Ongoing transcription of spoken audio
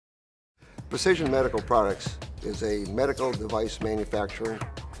Precision Medical Products is a medical device manufacturer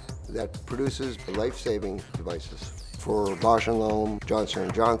that produces life-saving devices for Bausch Lomb,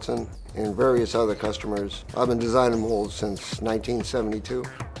 Johnson & Johnson, and various other customers. I've been designing molds since 1972,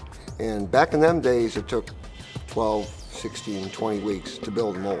 and back in them days it took 12, 16, 20 weeks to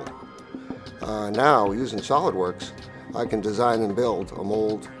build a mold. Now, using SOLIDWORKS, I can design and build a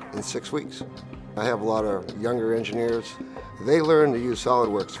mold in 6 weeks. I have a lot of younger engineers. They learn to use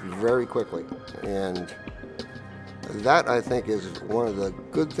SOLIDWORKS very quickly, and that, I think, is one of the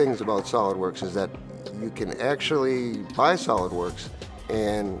good things about SOLIDWORKS, is that you can actually buy SOLIDWORKS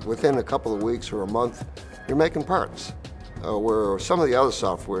and within a couple of weeks or a month you're making parts, where some of the other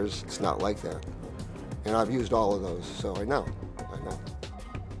softwares, it's not like that. And I've used all of those, so I know.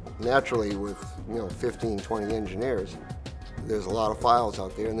 Naturally, with 15, 20 engineers, there's a lot of files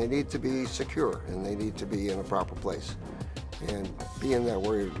out there, and they need to be secure, and they need to be in a proper place. And being that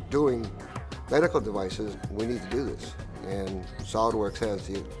we're doing medical devices, we need to do this. And SOLIDWORKS has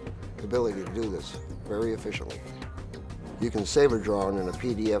the ability to do this very efficiently. You can save a drawing in a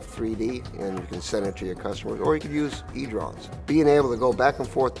PDF 3D, and you can send it to your customers, or you can use e-drawings. Being able to go back and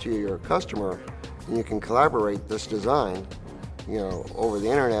forth to your customer, and you can collaborate this design over the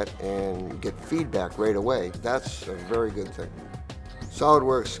internet and get feedback right away, that's a very good thing.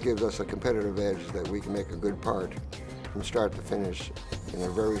 SOLIDWORKS gives us a competitive edge that we can make a good part from start to finish in a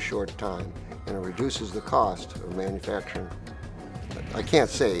very short time, and it reduces the cost of manufacturing. I can't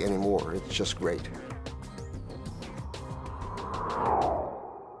say anymore, it's just great.